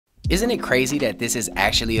Isn't it crazy that this is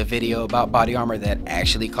actually a video about body armor that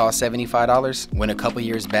actually cost $75? When a couple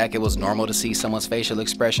years back it was normal to see someone's facial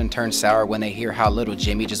expression turn sour when they hear how little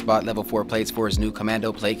Jimmy just bought level 4 plates for his new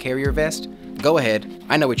commando plate carrier vest? Go ahead,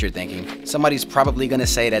 I know what you're thinking. Somebody's probably gonna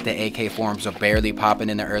say that the AK forums were barely popping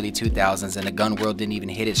in the early 2000s and the gun world didn't even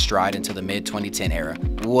hit its stride until the mid 2010 era.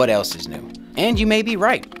 What else is new? And you may be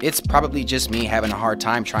right. It's probably just me having a hard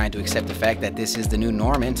time trying to accept the fact that this is the new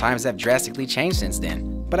norm and times have drastically changed since then.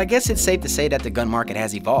 But I guess it's safe to say that the gun market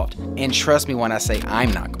has evolved. And trust me when I say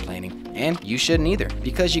I'm not complaining. And you shouldn't either,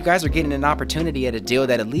 because you guys are getting an opportunity at a deal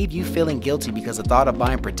that'll leave you feeling guilty because the thought of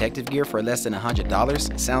buying protective gear for less than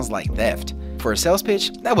 $100 sounds like theft. For a sales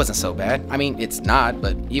pitch, that wasn't so bad. I mean, it's not,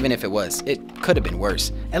 but even if it was, it could have been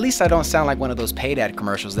worse. At least I don't sound like one of those paid ad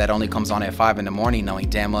commercials that only comes on at 5 in the morning knowing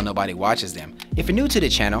damn well nobody watches them. If you're new to the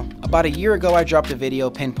channel, about a year ago I dropped a video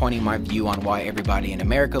pinpointing my view on why everybody in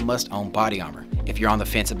America must own body armor. If you're on the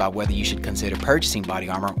fence about whether you should consider purchasing body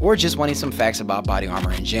armor or just wanting some facts about body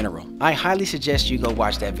armor in general, I highly suggest you go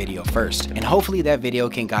watch that video first, and hopefully that video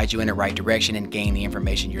can guide you in the right direction and gain the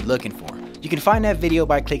information you're looking for. You can find that video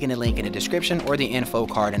by clicking the link in the description or the info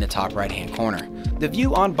card in the top right hand corner. The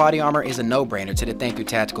view on body armor is a no-brainer to the Think Through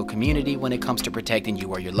Tactical community when it comes to protecting you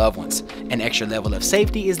or your loved ones. An extra level of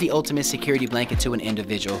safety is the ultimate security blanket to an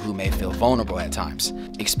individual who may feel vulnerable at times,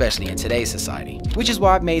 especially in today's society. Which is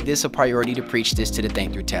why I've made this a priority to preach this to the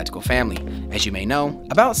Think Through Tactical family. As you may know,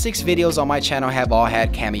 about 6 videos on my channel have all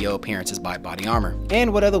had cameo appearances by body armor.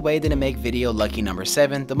 And what other way than to make video lucky number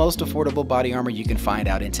 7 the most affordable body armor you can find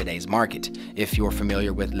out in today's market. If you're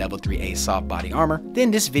familiar with level 3A soft body armor,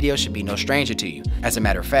 then this video should be no stranger to you. As a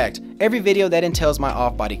matter of fact, every video that entails my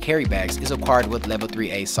off-body carry bags is acquired with level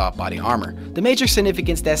 3A soft body armor. The major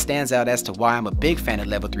significance that stands out as to why I'm a big fan of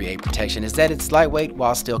level 3A protection is that it's lightweight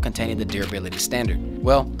while still containing the durability standard.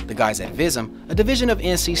 Well, the guys at Vism, a division of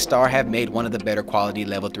NC Star, have made one of the better quality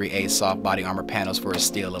level 3A soft body armor panels for a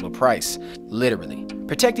steal of a price. Literally.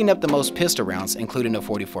 Protecting up the most pistol rounds, including a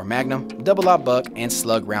 44 Magnum, double-aught buck, and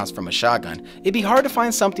slug rounds from a shotgun, it'd be hard to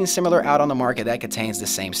find something similar out on the market that contains the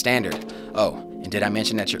same standard. Oh, and did I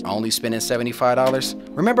mention that you're only spending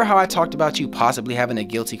 $75? Remember how I talked about you possibly having a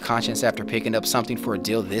guilty conscience after picking up something for a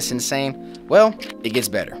deal this insane? Well, it gets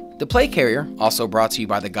better. The plate carrier, also brought to you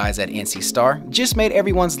by the guys at NC Star, just made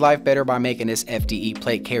everyone's life better by making this FDE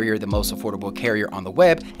plate carrier the most affordable carrier on the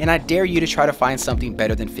web, and I dare you to try to find something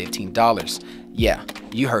better than $15. Yeah,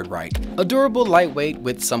 you heard right. A durable lightweight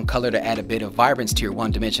with some color to add a bit of vibrance to your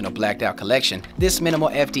one-dimensional blacked out collection, this minimal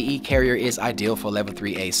FDE carrier is ideal for level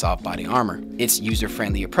 3A soft body armor. Its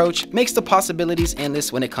user-friendly approach makes the possibilities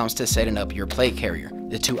endless when it comes to setting up your plate carrier.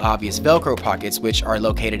 The 2 obvious Velcro pockets, which are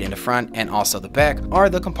located in the front and also the back, are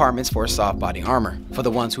the compartments for soft body armor. For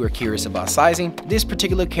the ones who are curious about sizing, this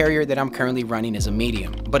particular carrier that I'm currently running is a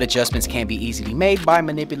medium, but adjustments can be easily made by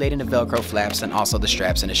manipulating the Velcro flaps and also the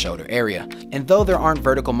straps in the shoulder area. And though there aren't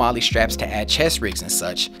vertical molly straps to add chest rigs and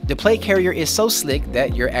such, the plate carrier is so slick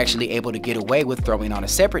that you're actually able to get away with throwing on a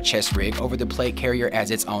separate chest rig over the plate carrier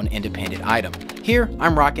as its own independent item. Here,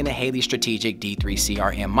 I'm rocking the Haley Strategic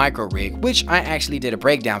D3CRM micro rig, which I actually did a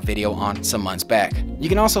breakdown video on some months back. You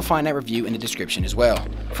can also find that review in the description as well.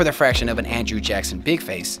 For the fraction of an Andrew Jackson big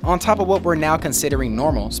face, on top of what we're now considering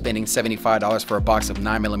normal, spending $75 for a box of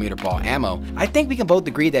 9mm ball ammo, I think we can both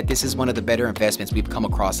agree that this is one of the better investments we've come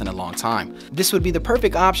across in a long time. This would be the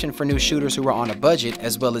perfect option for new shooters who are on a budget,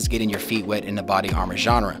 as well as getting your feet wet in the body armor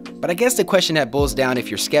genre. But I guess the question that boils down if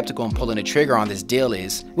you're skeptical and pulling the trigger on this deal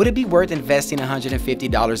is, would it be worth investing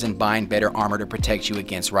 $150 in buying better armor to protect you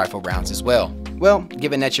against rifle rounds as well? Well,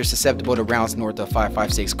 given that you're susceptible to rounds north of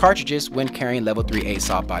 5.56 cartridges when carrying level 3A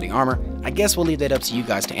soft body armor, I guess we'll leave that up to you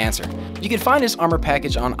guys to answer. You can find this armor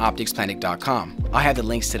package on opticsplanet.com. I'll have the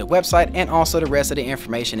links to the website and also the rest of the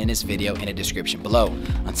information in this video in the description below.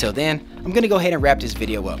 Until then, I'm gonna go ahead and wrap this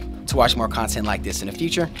video up. To watch more content like this in the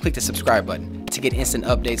future, click the subscribe button. To get instant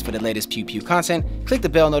updates for the latest pew pew content, click the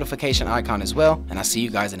bell notification icon as well, and I'll see you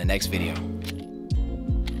guys in the next video.